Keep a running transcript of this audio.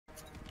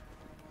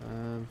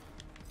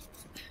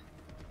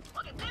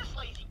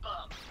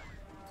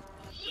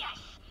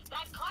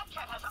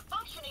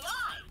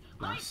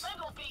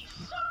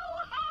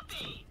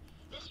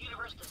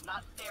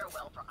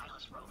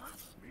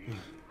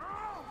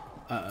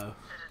Uh-oh.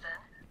 Citizen,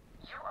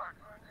 you are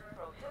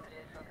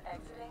prohibited from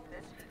exiting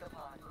this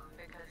Picopod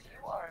because you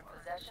are in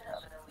possession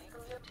of an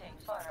illegally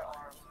obtained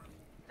firearm.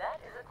 That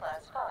is a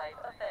Class 5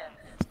 offense.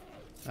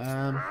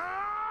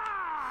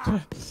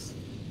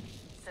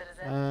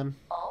 Citizen,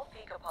 all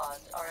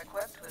Picopods are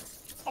equipped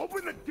with...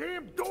 Open the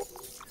damn door!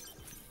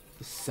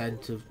 The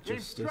scent of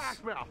justice.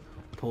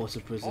 Porter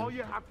prison. All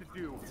you have to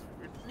do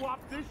is swap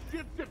this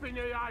shit-sipping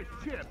AI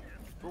chip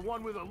for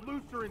one with a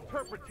looser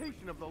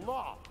interpretation of the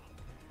law.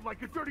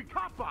 Like a dirty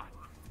cop bot.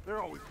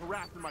 They're always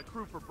harassing my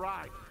crew for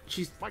bribes.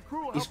 My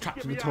crew will He's help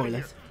trapped me in the get me out of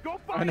toilet. here. Go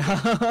I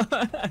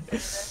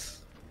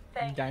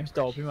find know. Game's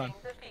dopey, man.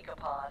 the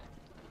Picopod.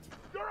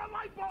 You're a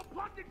light bulb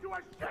plugged into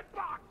a shit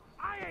box!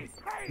 I ain't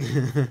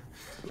paid!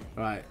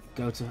 Right,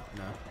 go to...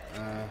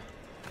 No.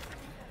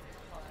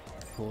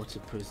 Porter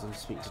prison,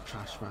 speak to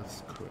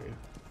Trashman's crew.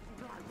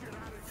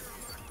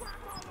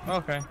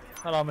 Okay.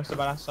 Hello, Mr.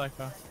 Badass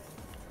Psycho.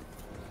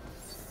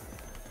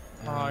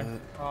 Hi.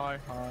 Hi.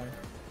 Hi.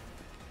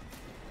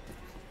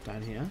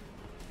 Down here.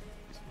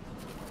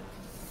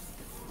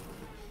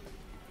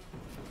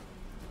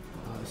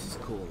 Oh, this is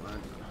cool, man.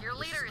 Your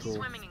leader is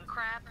swimming in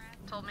crap.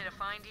 Told me to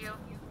find you.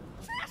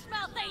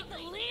 Freshmouth ain't the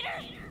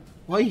leader.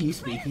 Why are you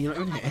speaking? You're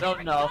not in I here.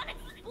 don't know.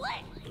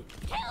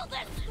 Kill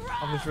this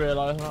I've just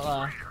realised I'm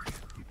not there.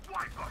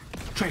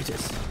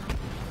 Traitors.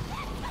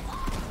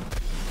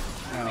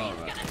 Alright.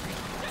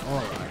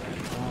 Alright.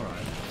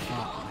 Alright.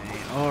 Fuck me.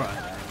 Alright.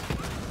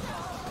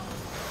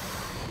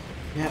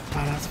 Yeah,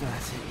 badass,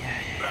 that's it. Yeah.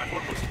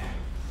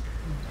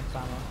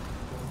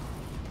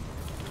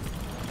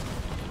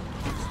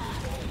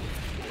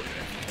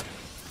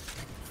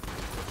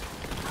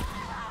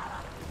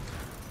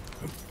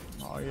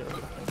 Oh, yeah.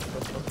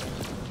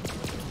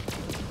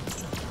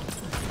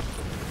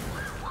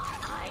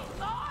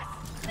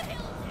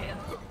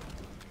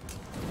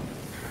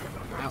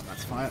 Ow,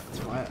 that's fire, that's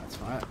fire, that's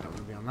fire. Don't want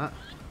to be on that.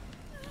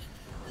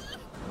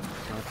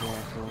 Sniper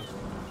rifle.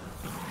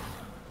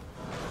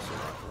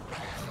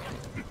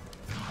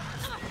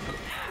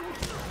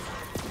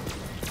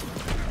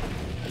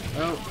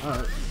 Oh.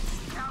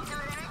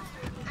 Calculating?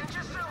 And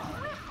just a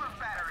whiff of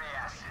battery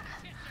acid.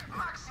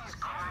 Moxie's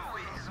crew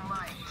is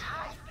my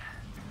type.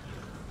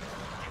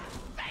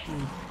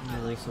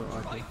 Really sort of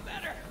rifle.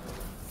 Dead?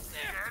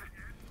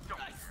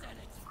 Don't.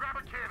 Grab a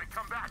can and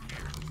come back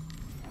here.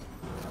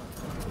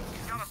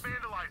 You gotta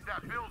vandalize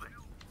that building.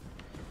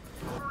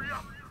 Hurry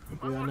up.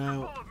 We are now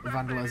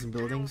vandalising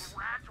buildings.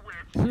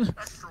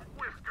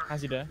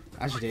 As you do.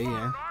 As you do,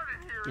 yeah.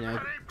 You know,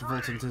 the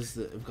vault hunters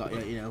that have got,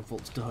 you know,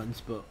 vaults to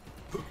hunt, but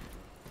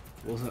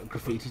also got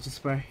graffiti to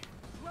spray.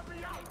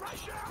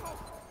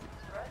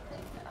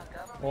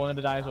 All in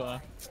the dice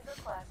water. Is a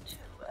Class 2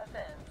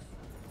 offense.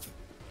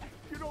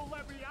 You don't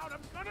let me out,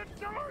 I'm gonna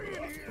die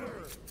in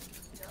here!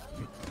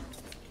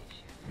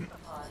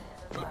 Picopod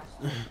is a Class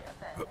 3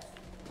 offense.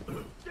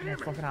 Yeah,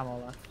 fucking ammo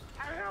there.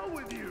 Hell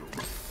with you!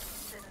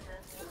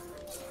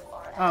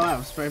 Oh wow,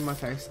 I'm spraying my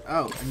face.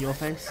 Oh, and your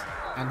face.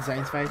 And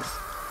Zane's face.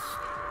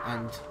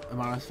 And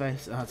Amara's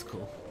face. Oh, that's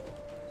cool.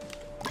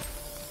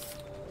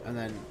 And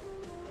then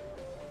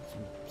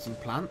some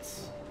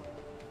plants.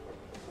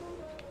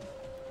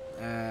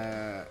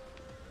 I'm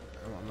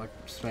like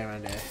spraying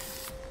around here.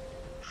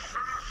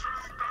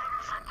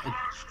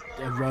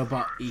 A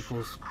robot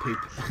equals poop.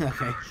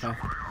 Okay, fine.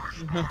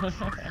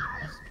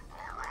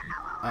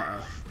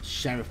 Uh-oh.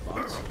 Sheriff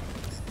bot.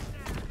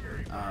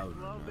 Oh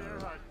no.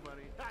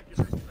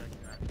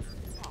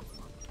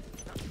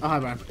 Oh, hi,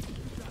 Brian.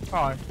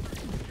 Hi.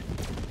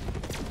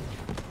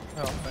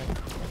 Oh,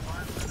 thanks.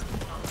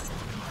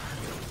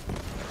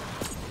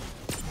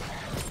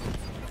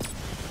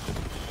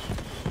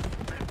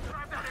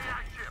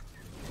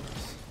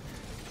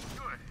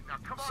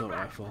 Assault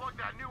rifle. Plug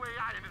that new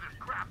AI into this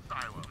crap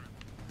silo.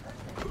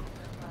 You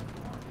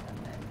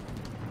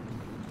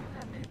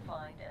have been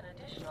fined an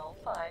additional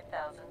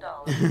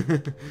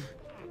 $5,000.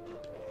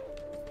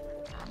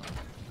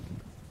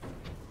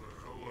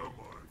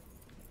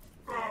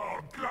 Oh,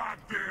 God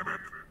damn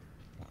it!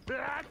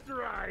 That's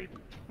right!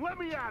 Let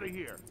me out of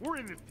here! We're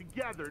in this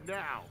together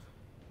now!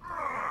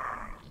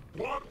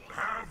 What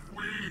have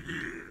we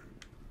here?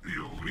 The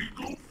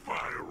illegal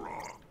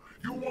firearm.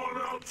 You want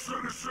out,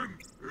 citizen?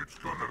 It's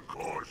gonna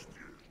cost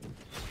you.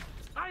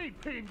 I ain't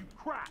paying you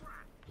crap!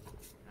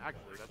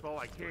 Actually, that's all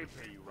I can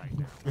pay you right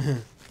now.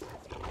 Okay,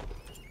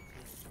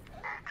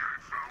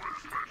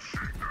 fellas, let's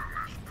shake down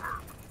this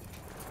perp.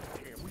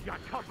 Damn, we got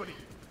company!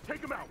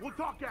 Take him out, we'll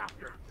talk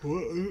after!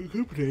 What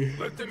company?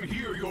 Let them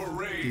hear your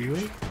rage. Do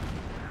we?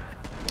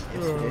 Yes, we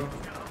do.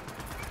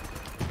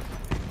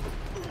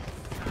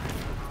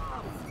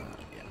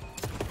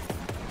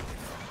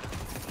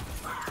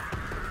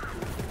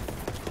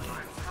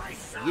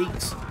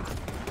 Yeet.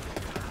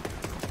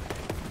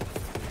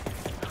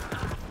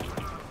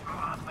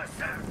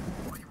 Officer!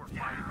 While you were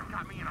fighting, it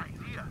got me an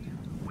idea.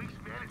 Waste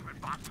management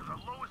bots are the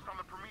lowest on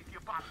the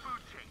Prometheus bot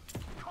food chain.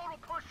 Total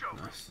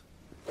pushovers. Nice.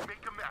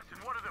 Make a mess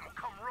and one of them will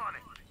come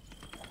running.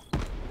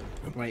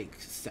 Break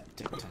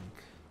septic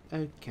tank.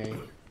 Okay.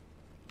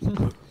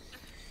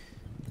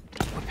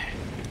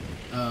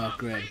 Oh,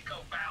 grim.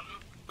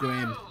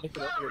 Grim. You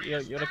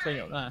gotta clean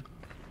it up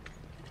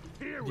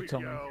there. Here we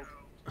tongue. go.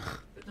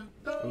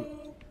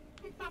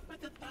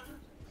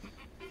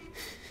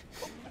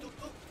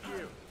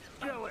 You,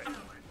 kill it.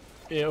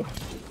 Ew.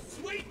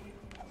 Sweet!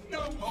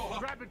 No more!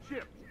 Grab the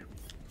chip.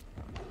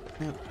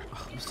 No.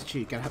 Oh, Mr.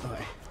 Chew, get out of the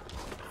way.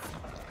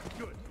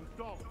 Good,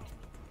 install it.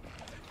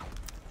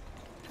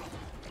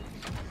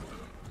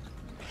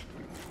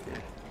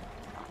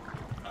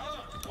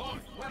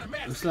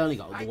 We've slowly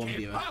got the one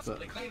viewer,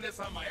 but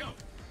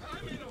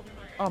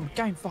Oh, my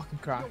game fucking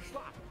crashed.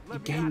 the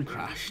game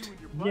crashed.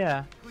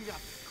 Yeah. Clean out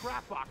the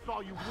scrap box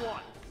all you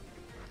want.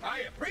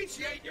 I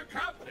appreciate your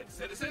confidence,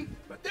 citizen,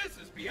 but this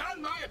is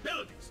beyond my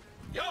abilities.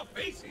 Your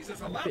feces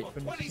is a level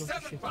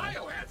 27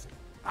 biohazard.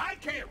 I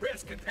can't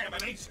risk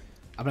contamination.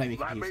 I blame you,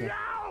 Let me computer.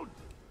 out!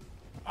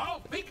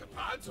 All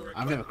beacopods are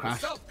I've never equipped with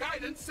crashed.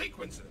 self-guidance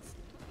sequences.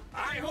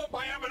 I hope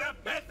I have enough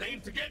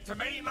methane to get to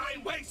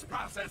mainline waste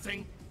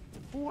processing.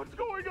 What's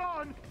going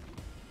on?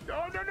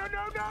 No, no, no,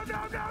 no, no,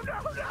 no, no,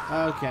 no,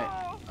 no! Okay.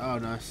 Oh,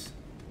 nice.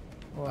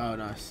 Oh,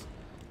 nice.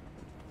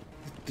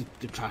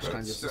 The trash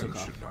can just took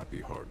off. should not be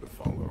hard to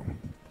follow.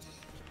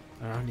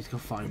 I need to go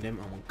find him.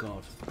 Oh my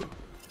god.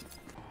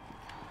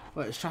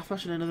 Wait, is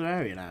Traflash in another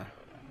area now?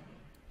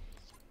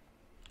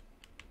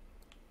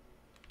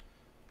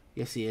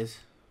 Yes, he is.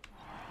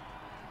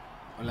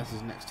 Unless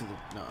he's next to the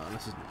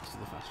unless he's next to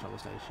the fast travel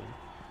station.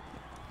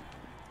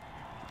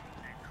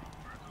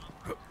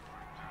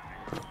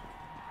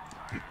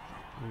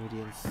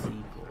 Meridian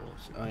Seaport.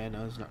 Oh yeah,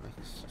 no, it's not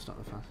next. It's not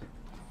the fast.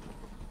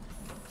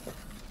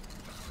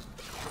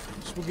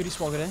 Swiggity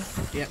swaggity.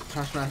 Yep,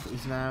 Trashmath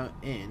is now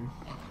in.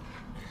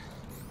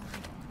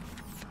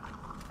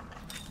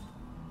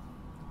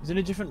 He's in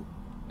a different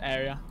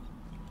area.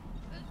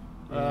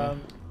 Yeah.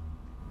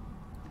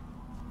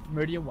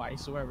 Meridian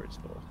Waste or wherever it's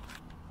called.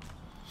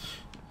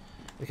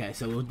 Okay,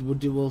 so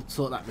we'll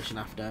sort that mission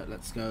after.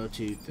 Let's go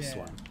to this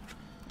one.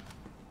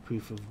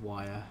 Proof of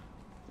wire.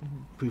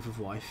 Proof of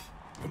wife.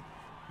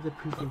 The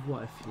proof of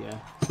wife, yeah.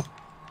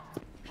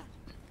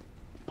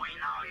 We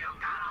know you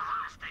got a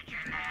hostage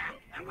in there,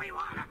 and we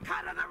want a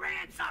cut of the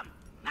ransom.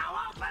 Now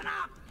open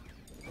up!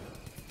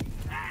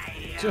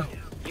 Hey, you!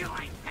 You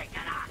ain't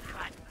taking our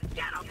cut.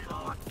 Get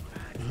aboard!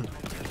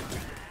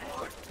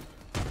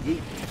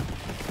 Yeet.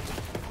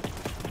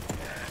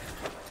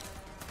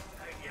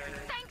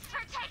 Thanks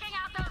for taking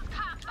out those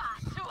cop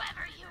bots,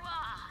 whoever you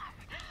are.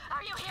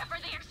 Are you here for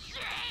the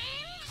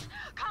exchange?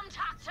 Come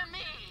talk to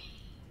me.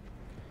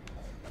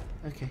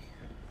 Okay.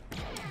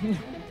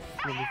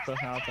 Lovely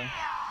personality. I'm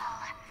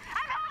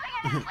having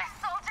an endless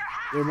soldier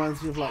It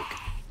reminds me of like. but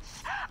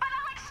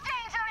I'll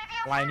exchange her if you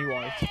Liney free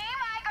White. my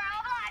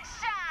girl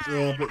Bloodshot.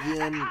 Yeah, but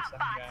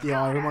the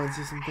eye reminds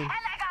you of something. And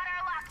I got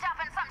her locked up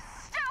in some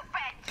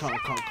stupid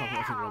Can't copy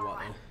my finger on what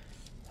though.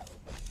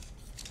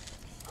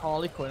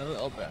 Harley Quinn a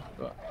little bit,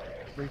 but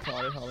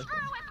retarded Harley Quinn.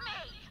 Screw with me.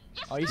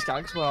 You Oh, you stole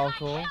skags well, my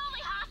cool. only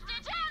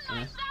hostage and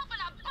myself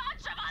and a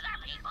bunch of other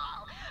people.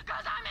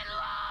 Cause I'm in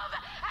love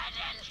and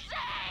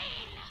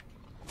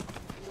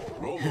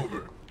insane. Roll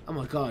over. Oh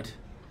my god.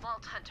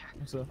 Vault Hunter.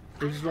 So,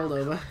 They just rolled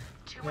over.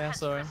 yeah,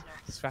 sorry.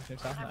 Scratching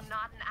But himself I'm now.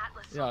 not an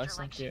Atlas Yeah, soldier it's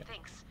like not she cute.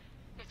 thinks.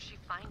 If she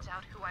finds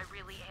out who I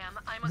really am,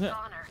 I'm a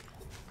goner.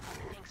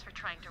 Thanks for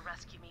trying to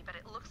rescue me, but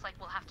it looks like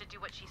we'll have to do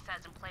what she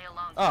says and play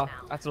along Oh, for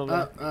now. that's lovely.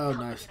 Oh, Help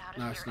me nice, get out of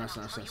nice, here nice, and I'll nice,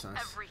 tell nice, you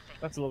nice. everything.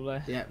 That's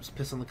lovely. Yeah, just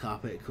piss on the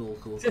carpet. Cool,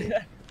 cool, cool.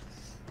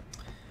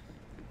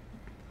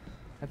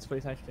 That's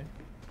pretty tasty.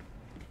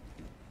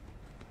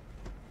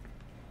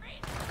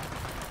 Right,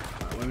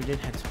 when we did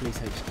head to police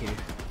HQ.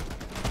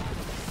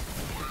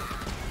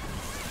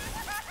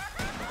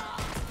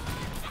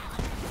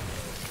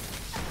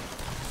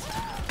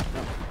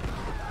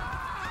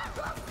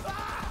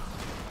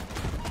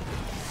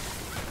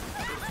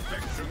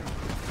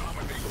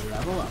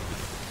 Level up.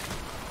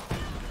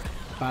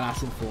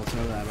 Badass enforcer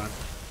over there, man.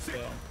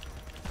 Yeah.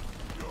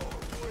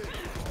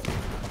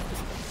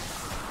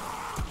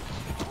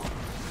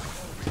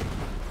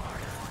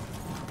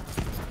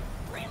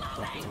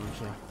 Rocket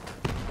launcher.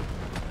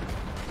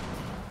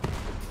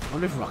 I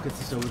wonder if rockets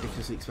are still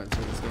ridiculously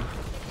expensive in this game.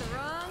 The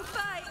wrong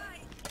fight.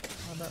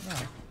 I don't know.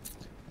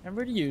 I haven't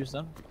really used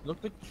them.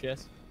 Look good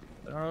shit.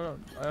 But I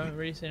haven't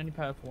really seen any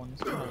powerful ones.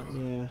 To be honest.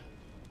 Yeah.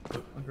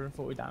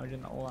 140 damage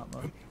and not all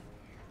that much.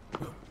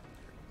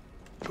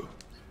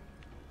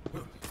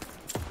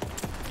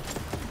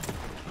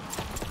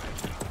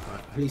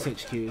 Right, police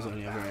HQ is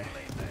only over here.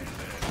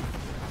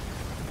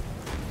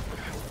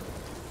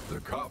 The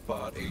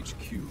Copbot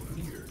HQ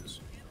appears.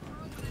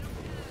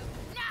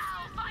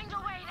 Now find a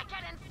way to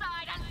get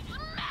inside and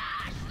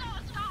smash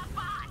those top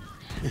bots.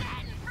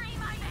 Then free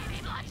my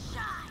baby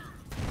Bloodshot.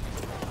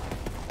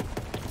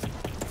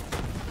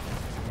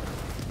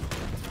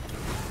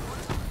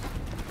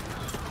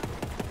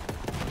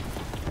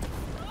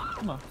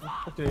 Come on.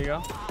 There you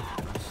go.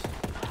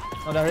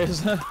 Oh, there it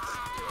is. No.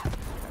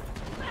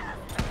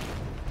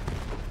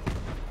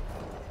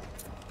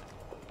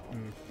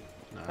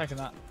 Taking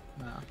that.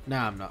 Nah.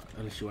 Nah, I'm not,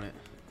 unless you want it.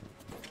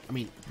 I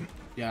mean,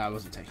 yeah, I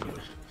wasn't taking it.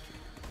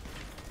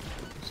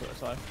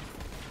 outside.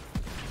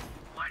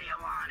 What do you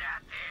want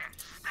out there?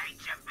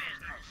 State your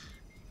business.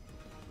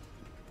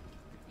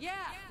 Yeah,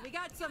 we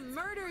got some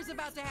murders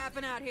about to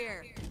happen out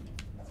here.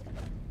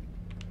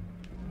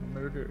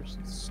 Murders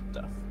and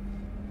stuff.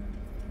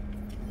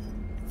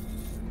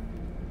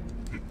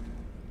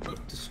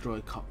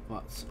 Destroy cop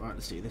bots. Alright,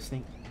 let's do this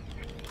thing.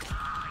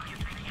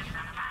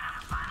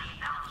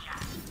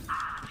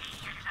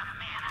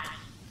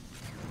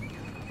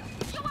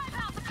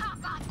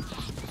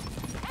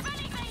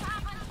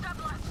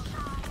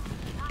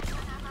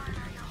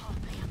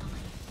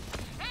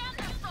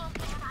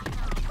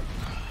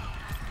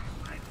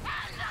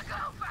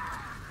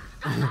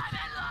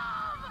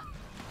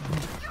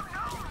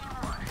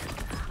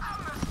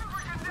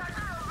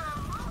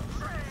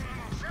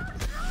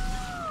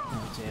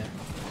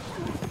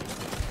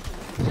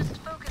 Just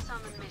focus on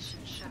the mission,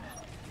 sugar.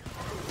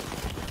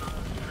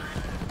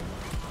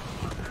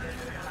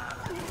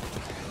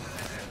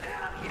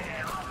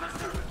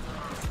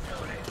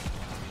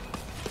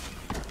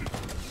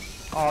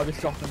 Oh, this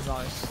shotgun's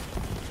nice.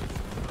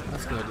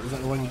 That's good. Is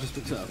that the one you just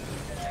picked up?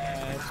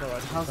 Yeah, it's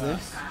alright. How's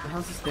this?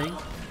 How's this thing?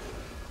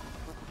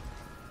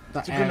 That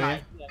It's a area?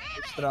 grenade. Yeah,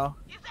 it's throw.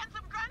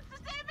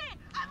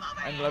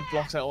 And it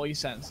blocks out all your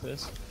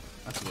senses.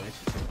 That's weird.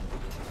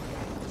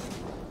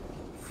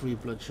 Free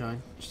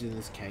bloodshine. She's in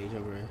this cage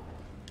over here.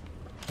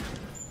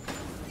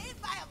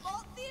 Saved by a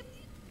vault thief?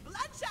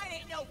 Bloodshine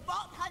ain't no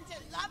vault hunter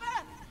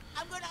lover.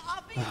 I'm gonna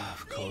offer you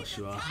Of course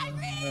you are. Of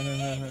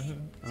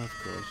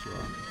course you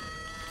are.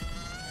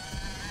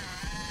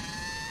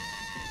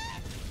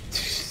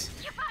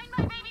 You find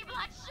my baby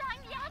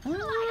bloodshine yet? Light of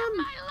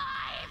my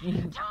life!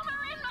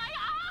 Tumor in my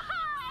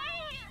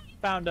eye!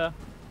 Found her.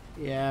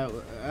 Yeah,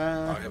 I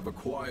have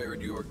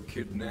acquired your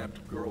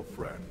kidnapped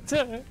girlfriend.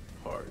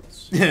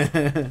 Hearts. Bring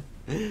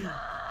her back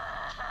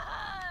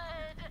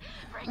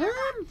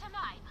to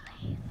my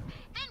place.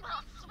 Then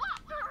we'll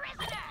swap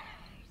prisoners.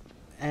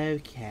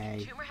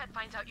 Okay. Tumorhead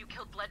finds out you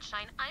killed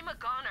Bloodshine. I'm a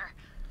goner.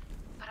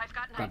 But I've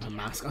got an Grab her idea.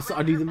 mask.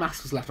 I knew the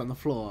mask was left on the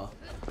floor.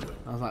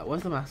 I was like,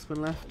 where's the mask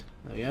been left?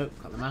 There we go.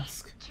 Got the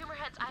mask.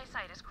 Tumorhead's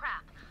eyesight is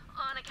crap.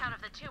 On account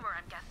of the tumor,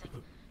 I'm guessing.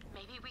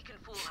 Maybe we can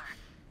fool her.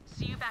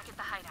 See you back at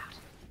the hideout.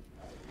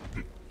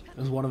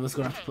 Is one of us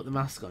gonna have to put the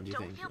mask on, do you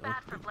Don't think? feel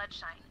bad for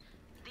Bloodshine.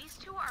 These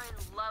two are in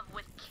love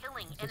with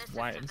killing innocent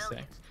white and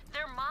civilians. sick.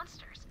 They're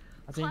monsters.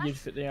 I think you'd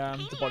fit the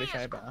body PDA is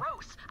shape better.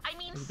 gross. I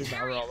mean, It's a big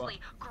battle roller.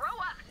 seriously, grow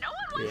up. No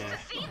one wants to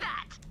see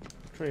that.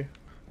 True.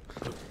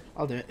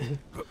 I'll do it.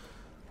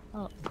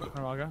 Oh, where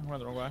am I going? I went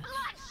the wrong way.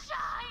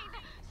 Bloodshine!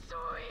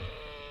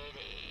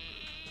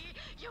 Sweetie!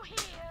 You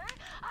hear?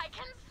 I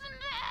can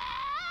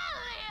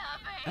smell you,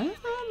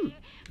 baby!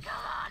 Come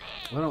on in!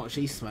 I don't know what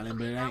she's smelling,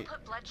 but it I'll ain't.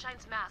 put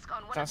Bloodshine's mask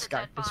on one That's of the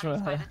dead Skype, it's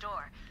bodies by right. the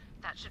door.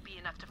 That should be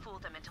enough to fool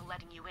them into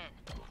letting you in.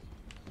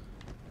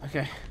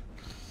 Okay.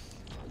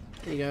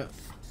 There you go.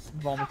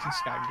 Vomiting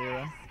skag duo. I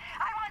want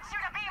you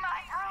to be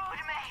my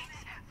roommate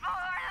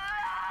for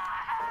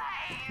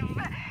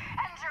life!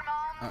 And your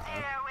mom's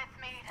here with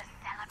me to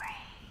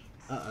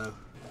celebrate. Uh-oh.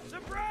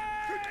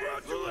 Surprise!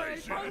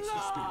 Congratulations!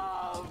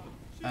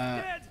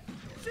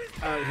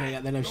 Okay, yeah,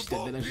 they know she's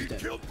dead. They know she's dead.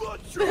 She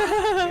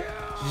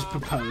just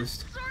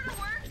proposed. Sort of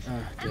worked. Oh,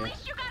 At dear.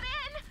 least you got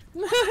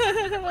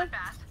in.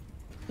 Bloodbath.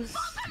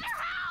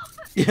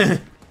 Yeah.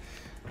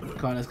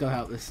 Come on, let's go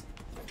help this.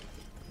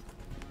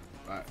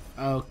 Right.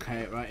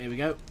 Okay. Right. Here we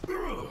go.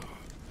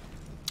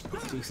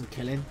 Let's do some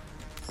killing.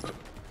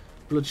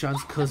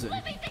 Bloodshine's cousin.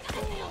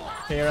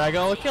 Here I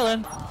go,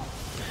 killing.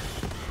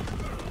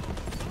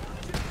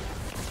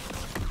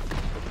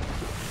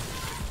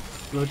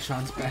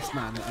 Bloodshine's best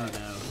man. Oh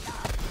no.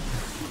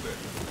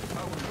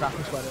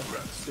 Crappy sweater.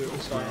 Super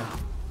style. Yeah.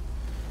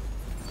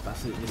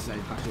 That's it. This is how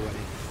you crash a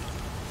wedding.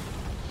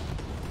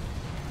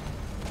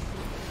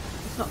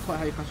 It's not quite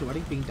how you crash a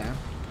wedding. Being down.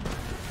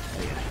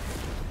 There you go.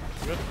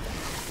 Good.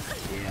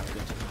 Yeah, that's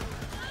good.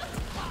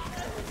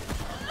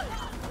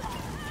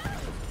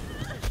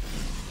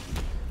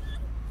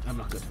 I'm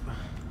not good.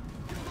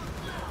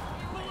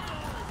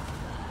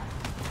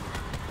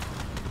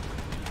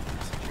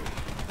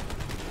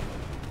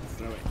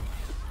 Throw it.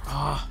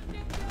 Ah.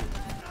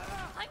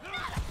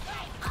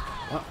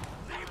 What?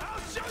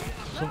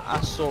 Some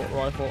assault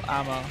rifle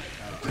ammo.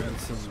 And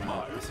some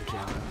SMG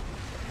ammo.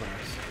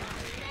 Nice.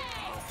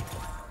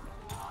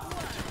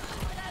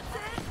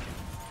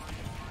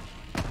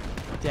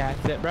 Yeah,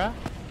 that's it, bruh.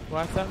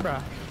 What's that,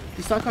 bruh?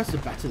 These sidecars are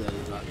better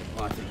though, like,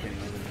 well, I think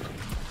anyway.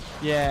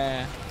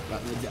 Yeah.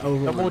 Like the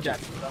overall. Got more like,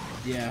 jets.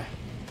 Yeah.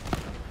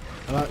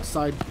 I like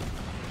side.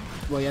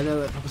 Well, yeah, they're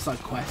like proper side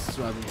quests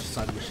rather than just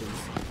side missions.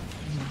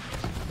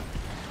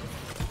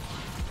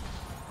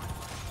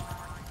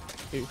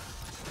 Oof.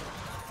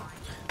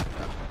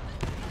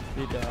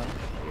 He died.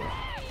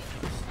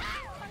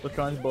 Look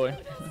on his boy.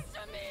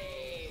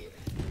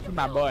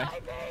 My boy.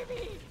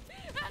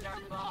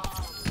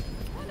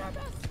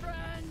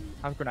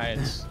 Have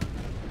grenades.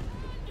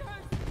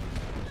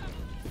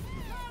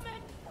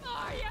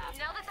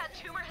 Now that that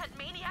tumor-head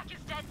maniac is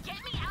dead, get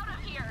me out of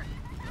here!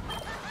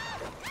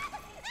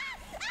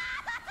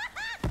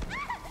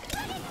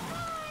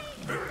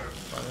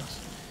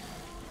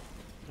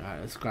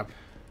 Alright, let's grab.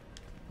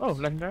 Oh,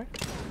 legendary.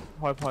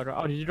 Hydra.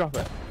 Oh, did you drop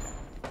it?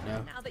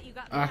 No. Now that you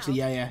got Actually,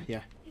 yeah.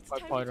 It's time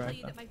to tell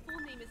you that my full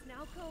name is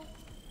Naoko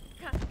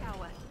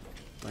Kasugawa.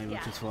 My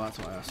inventory's full, that's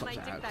why I stopped it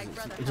out.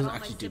 It doesn't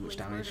actually do much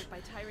damage.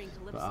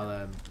 But I'll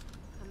I'm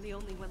the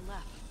only one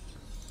left.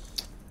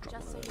 drop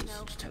Just one so of you those.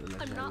 know, Just take the I'm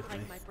legendary not with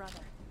like me. my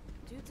brother.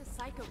 Dude's a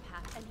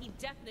psychopath, and he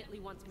definitely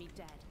wants me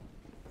dead.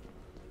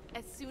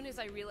 As soon as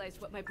I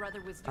realized what my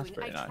brother was doing,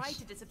 I tried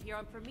to disappear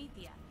on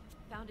Promethea.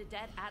 Found a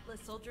dead Atlas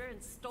soldier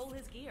and stole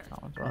his gear.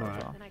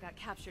 Then I got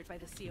captured by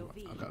the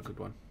COV. I've got a good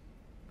one.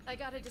 I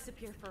gotta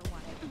disappear for a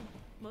while.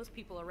 Most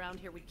people around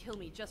here would kill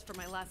me just for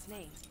my last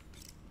name.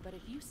 But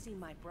if you see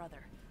my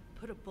brother,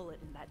 put a bullet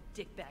in that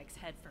dickbag's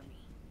head for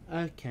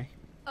me. Okay.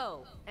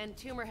 Oh, and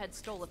Tumorhead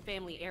stole a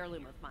family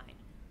heirloom of mine.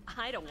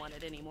 I don't want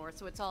it anymore,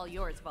 so it's all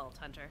yours, Vault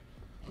Hunter.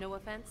 No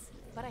offense,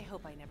 but I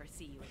hope I never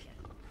see you again.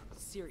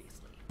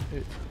 Seriously.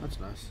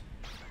 That's nice.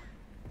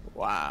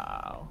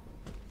 Wow.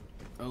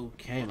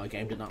 Okay, my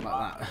game did not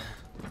like that.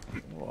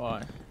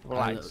 Why?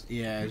 Right.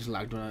 Yeah, it just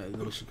lagged when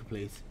the mission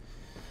complete.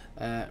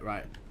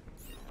 Right.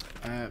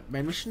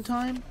 Main mission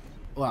time?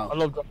 Well, I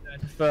love dropping down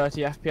to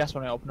 30 FPS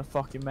when I open a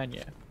fucking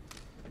menu.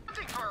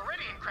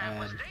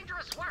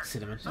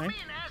 Cinnamon. So me and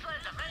Aslan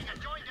and Topanga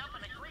joined up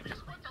and agreed to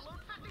split the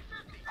loot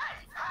 50-50.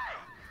 Hey!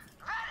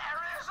 That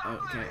area's ours!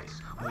 Okay.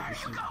 Where are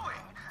you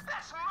going?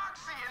 That's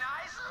Moxie and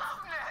I's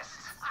love nest!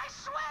 I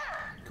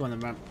swear! Go on then,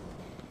 Ram.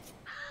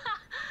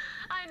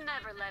 I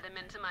never let him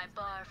into my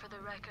bar, for the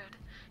record.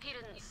 He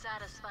didn't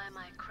satisfy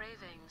my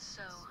cravings,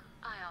 so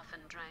I often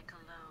drank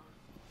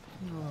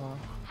alone. Oh.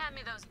 Hand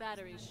me those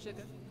batteries,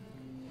 sugar.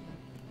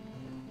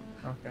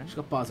 Okay. She's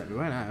got bars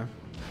everywhere now.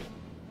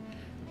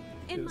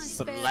 In my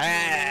spare time,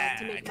 I like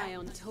to make my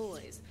own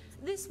toys.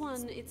 This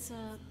one, it's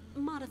a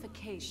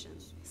modification.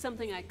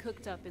 Something I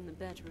cooked up in the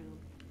bedroom.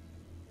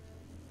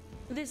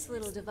 This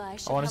little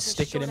device should help us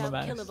short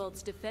out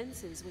Killavolt's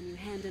defenses when you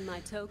hand in my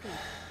token.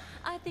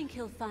 I think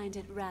he'll find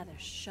it rather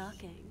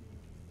shocking.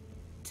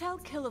 Tell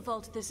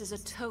Killavolt this is a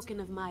token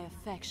of my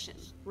affection,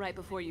 right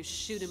before you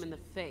shoot him in the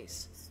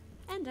face.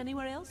 And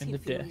anywhere else you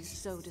feel he's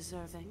so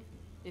deserving,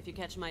 if you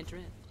catch my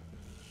drift.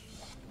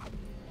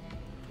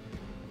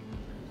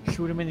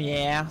 Shoot him in the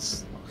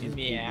ass. In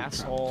the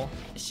asshole.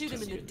 Shoot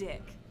him in the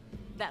dick.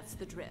 That's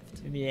the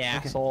drift. In the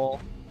asshole.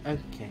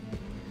 Okay.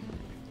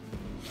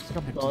 Just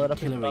got blood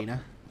up in the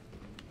arena.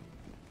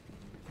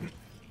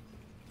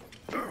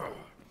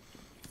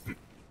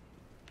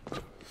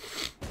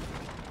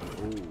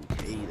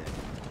 Okay then.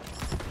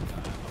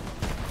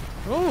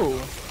 Ooh.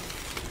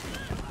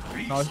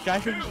 No, this guy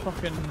should just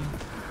fucking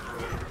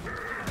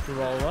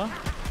revolver.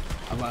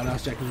 I've got a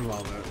nice Jack's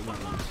revolver at the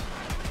moment.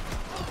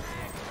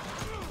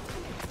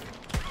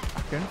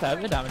 I couldn't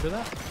have the damage with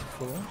that.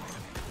 Cool.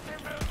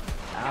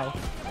 Ow.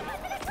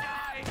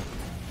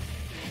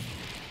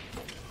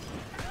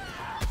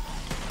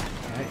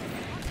 Okay.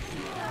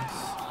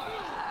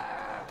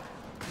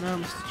 No,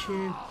 Mr.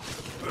 Chew.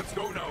 Let's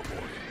go now,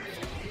 boy.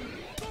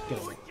 Get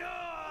away.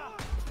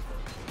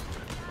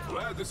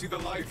 Glad to see the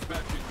life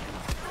back in you.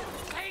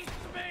 Taste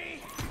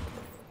me!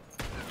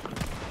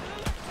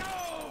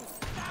 No!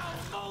 Now,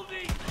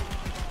 moldy!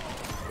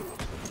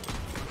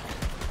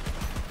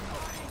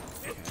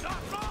 It's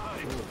not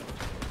mine!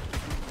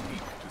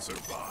 Need to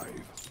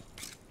survive.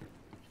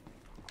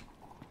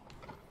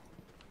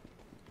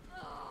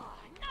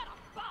 Not a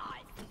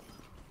bite!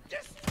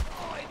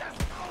 Destroy the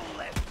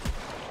soulless!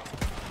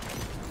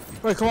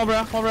 Wait, come on, bro.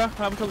 Come on, bro.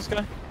 Have a kill this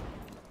guy.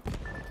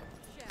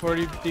 Before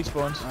he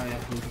despawns. Oh yeah,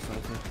 he's a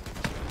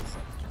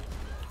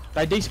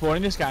They despawn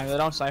in this game, they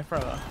don't stay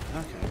forever.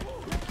 Okay.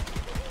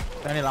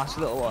 They only last a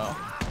little while.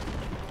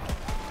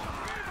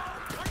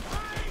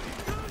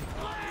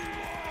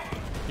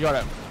 You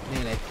got him.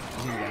 Nearly.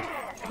 He's nearly dead.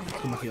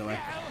 Come back your way.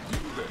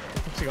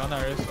 What's he got?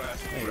 There he is.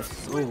 There he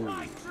is. Ooh.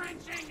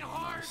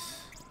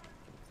 Nice.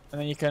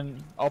 And then you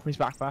can open his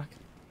backpack.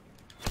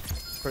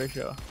 Pretty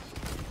sure.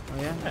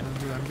 Oh yeah? I'm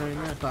very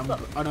there.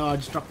 But oh no, I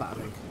just dropped that I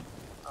think.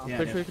 Yeah,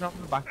 Pretty sure you can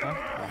open the backpack.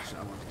 Actually,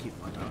 I want to keep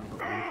my down.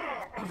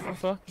 What the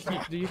fuck?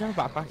 Do you have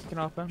a backpack you can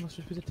open? Must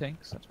just be the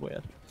tinks. That's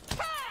weird.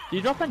 Do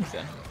you drop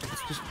anything?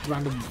 It's just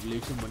random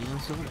loot and money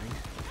and stuff, I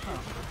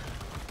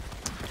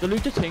think. The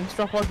loot the tinks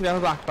drop like you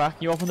have a backpack,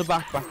 you open the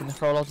backpack and they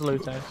throw lots of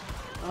loot out.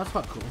 Oh, that's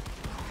quite cool.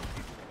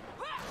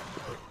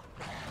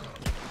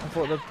 I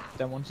thought that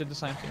them ones did the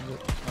same thing, but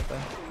it's not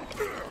there.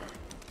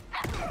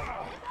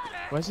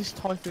 Where's this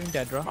typhoon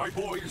Dedra? My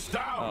boy is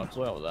down! Oh, it's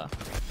way over there.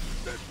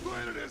 This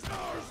planet is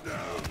ours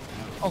now!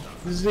 Oh,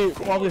 this is the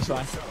one this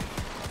way.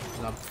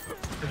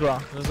 As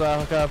well. There's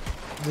like a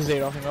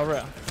zero thing over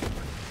here.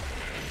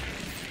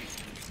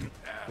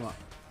 What?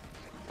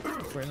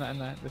 We're in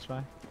there, this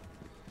way.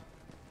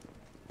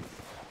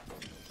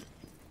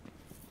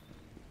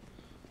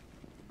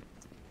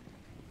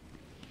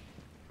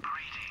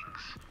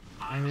 Greetings.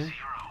 I'm Zero.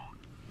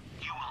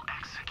 You will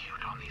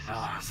execute on these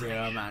assassinations.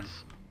 Zero, man.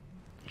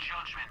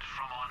 Judgment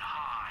from on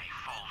high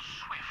falls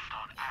swift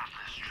on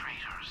Atlas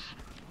traitors.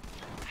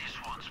 This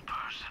one's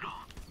personal.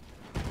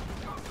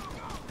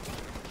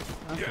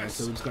 Okay, Yes,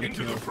 so we're just gonna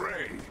into kill. the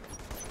fray.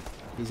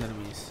 these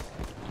enemies.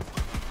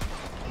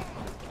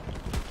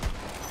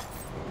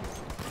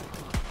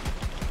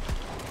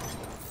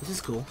 This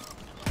is cool.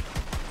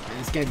 And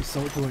this game is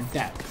so much more in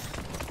depth.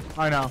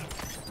 I know.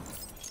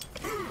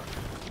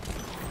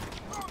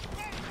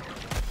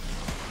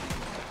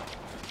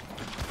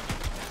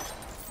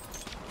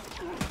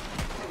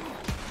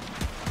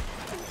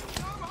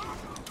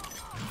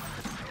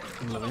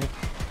 I'm loving it.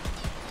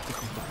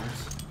 Different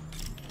battles.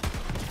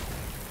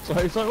 So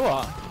it's like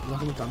what?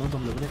 Like a McDonald's,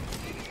 I'm loving it.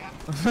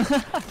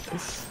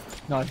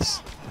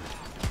 Nice.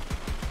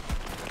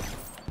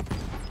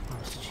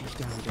 Oh, she's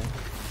down again.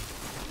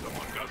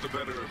 Someone got the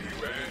better of you,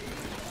 eh?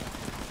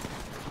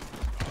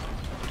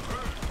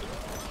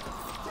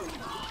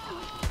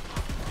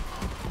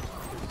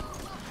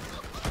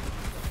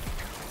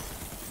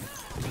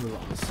 This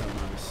lot is so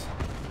nice.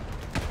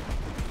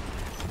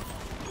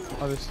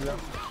 Oh, this is it.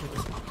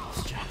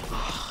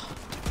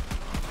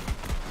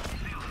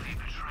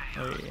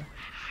 Oh, yeah.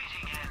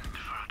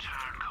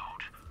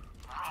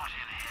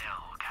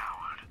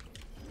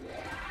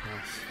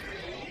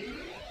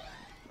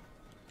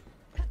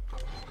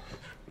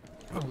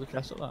 Oh, the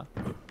castle there.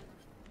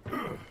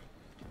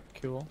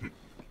 Cool.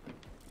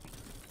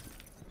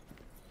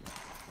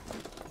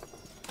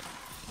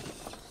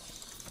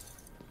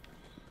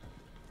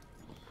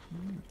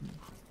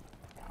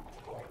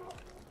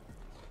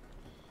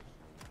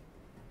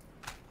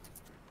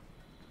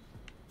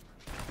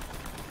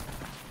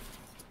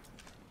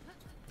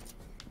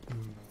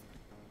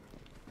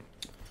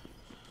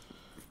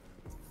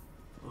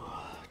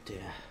 Oh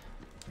dear.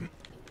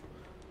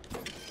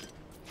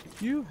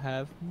 You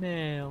have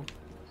mail.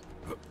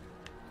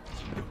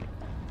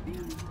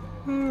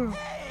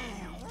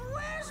 Hey,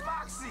 where's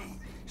Moxie?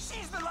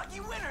 She's the lucky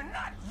winner,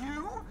 not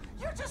you!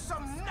 You're just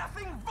some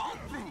nothing vault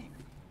thief!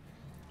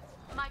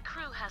 My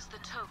crew has the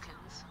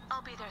tokens.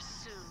 I'll be there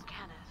soon,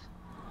 Kenneth.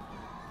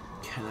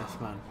 Kenneth,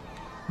 man.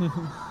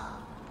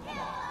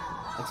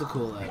 That's a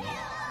cool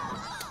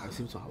I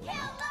seem to have one.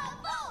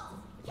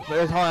 But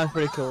it's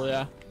pretty cool,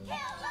 yeah.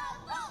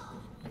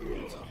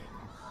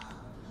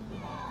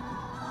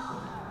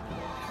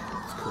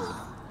 It's cool.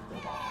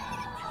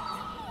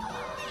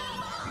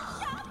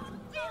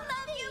 We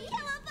love you,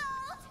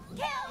 Killavolt!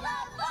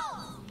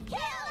 Killavolt!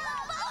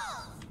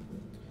 Killavolt!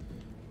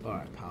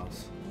 Alright, pals.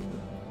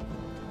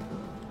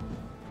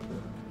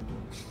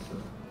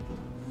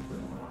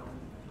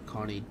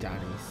 Connie,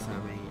 Danny,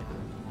 Sammy,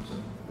 and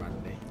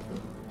Randy.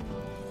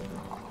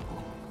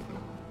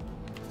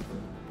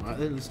 Alright,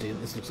 then let's do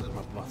this. Looks like a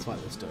proper boss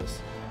fight, this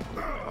does.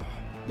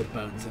 The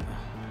bones in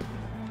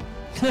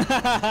there.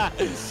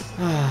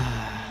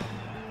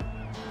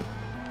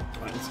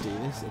 Right, let's do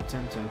this. A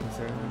 10 token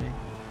ceremony.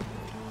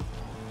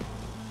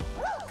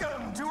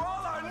 Welcome to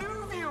all our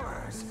new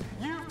viewers!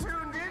 You've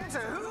tuned in to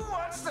Who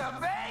Wants to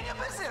Bang a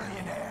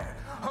Bazillionaire?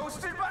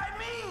 Hosted by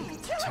me,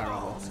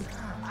 Killavolt!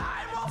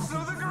 I'm also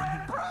the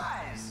grand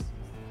prize!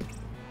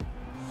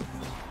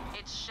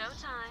 It's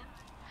showtime.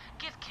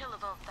 Give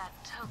Killavolt that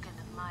token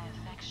of my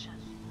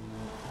affection.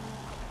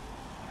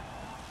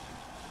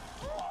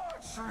 Poor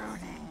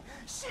Trudy,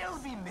 she'll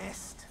be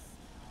missed.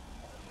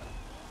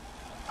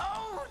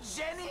 Oh,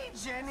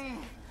 Jenny,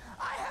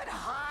 I had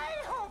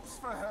high hopes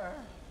for her.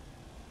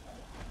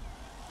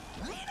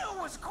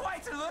 Lena was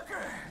quite a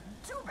looker,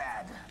 too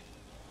bad.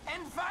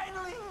 And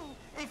finally,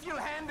 if you'll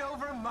hand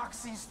over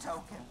Moxie's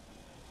token.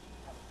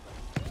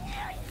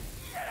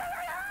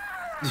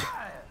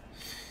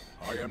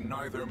 I am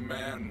neither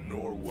man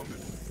nor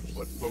woman,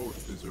 but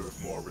both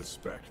deserve more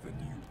respect than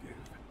you give.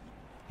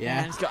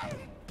 Yeah. Let's go.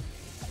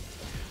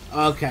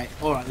 Okay,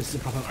 alright, this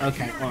is a proper.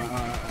 Okay, alright.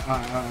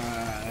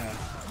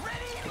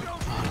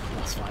 Oh,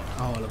 boss fight.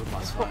 Oh, I love a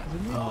boss fight.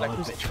 Oh, a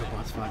bitch for a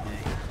boss fight, me.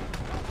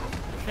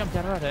 I'm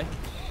dead already.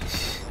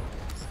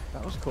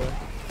 That was cool.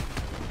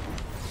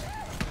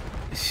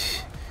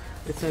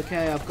 It's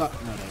okay, I've got.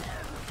 No.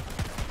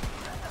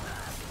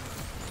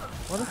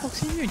 What the fuck's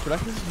he doing? Did I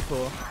do this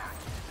before?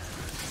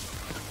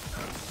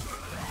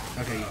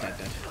 Okay, you're dead.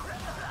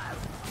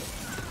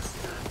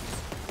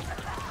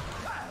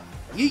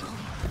 Yeet!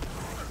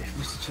 If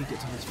Mr. Chi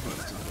gets on this point,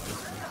 it's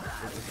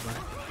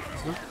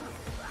not.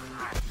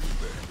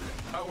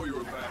 How are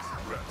your last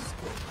rest?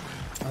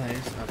 Oh, there he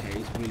is. Okay,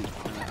 he's really.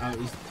 Oh,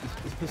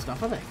 he's pissed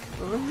off, I think.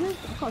 Oh, is he?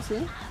 I can't see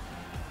him.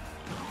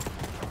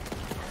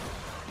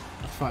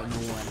 I'm fighting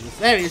all enemies.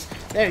 There he is!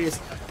 There he is!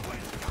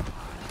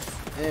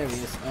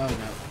 Oh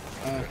no.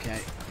 Okay.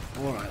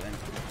 Alright then.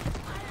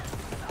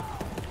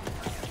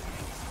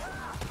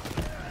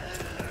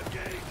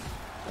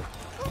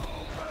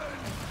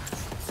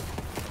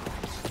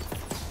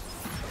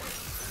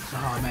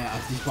 Oh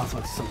man, these boss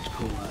fights are so much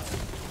cooler.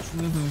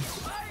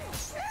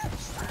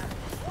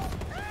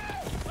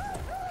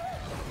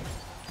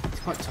 It's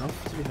quite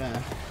tough, to be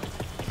fair.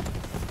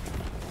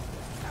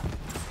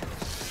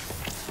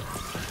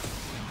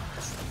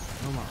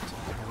 No marked.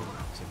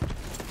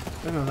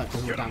 I don't know if that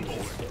does damage.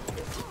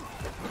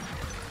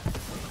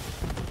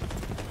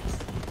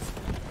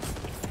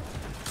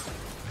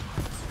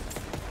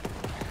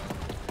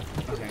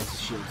 Okay, it's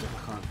shields if I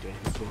can't do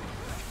anything.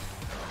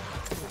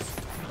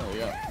 There we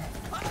go.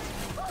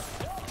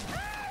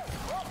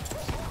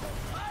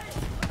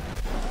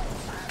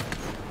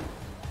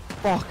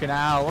 Fucking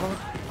hell, what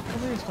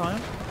are these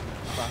climbing?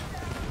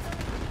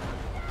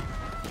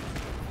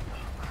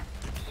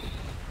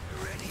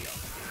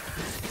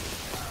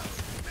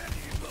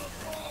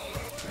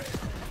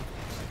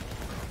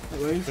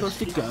 Where are you supposed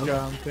to go?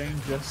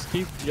 Jumping, just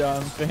keep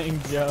jumping,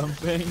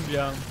 jumping,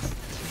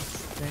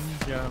 jumping,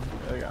 jump.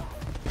 There we go.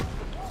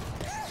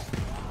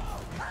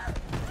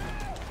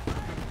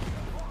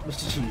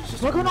 Mr. Cheese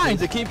just... My grenades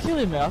that keep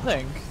killing me, I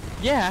think.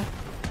 Yeah.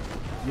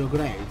 Your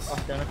grenades?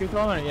 Okay, I keep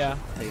throwing it, yeah.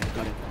 There you go,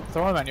 got it.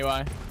 Throw them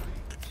anyway.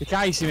 You're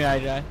casing me,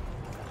 AJ.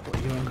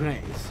 What, your own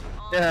grenades?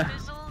 Yeah.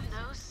 Fizzle,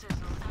 no sizzle,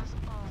 as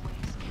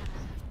always,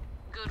 Kenneth.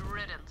 Good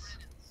riddance.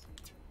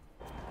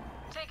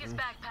 Take his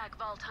backpack,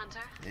 Vault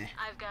Hunter.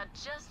 I've got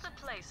just the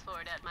place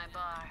for it at my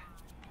bar.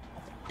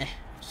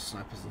 Just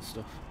snipers and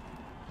stuff.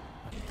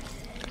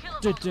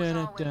 Killavolt was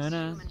always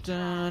human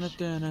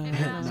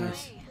trash.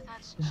 Nice.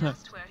 That's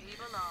just where he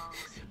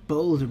belongs.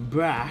 Bold and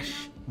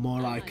brash.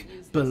 More like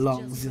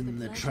belongs in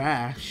the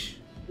trash.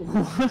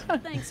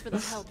 Thanks for the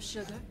help,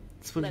 Sugar.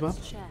 SpongeBob?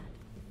 Let's chat.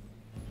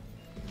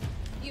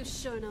 You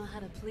sure know how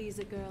to please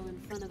a girl in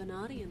front of an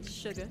audience,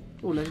 Sugar.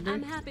 Oh, legendary.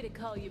 I'm happy to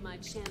call you my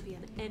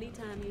champion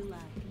anytime you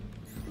like.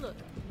 Look,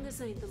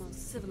 this ain't the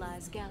most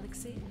civilized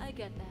galaxy. I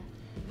get that.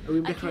 Are we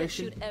in I can't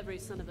decoration? shoot every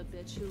son of a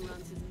bitch who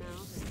runs his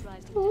mouth and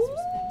tries to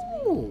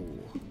disrespect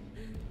me.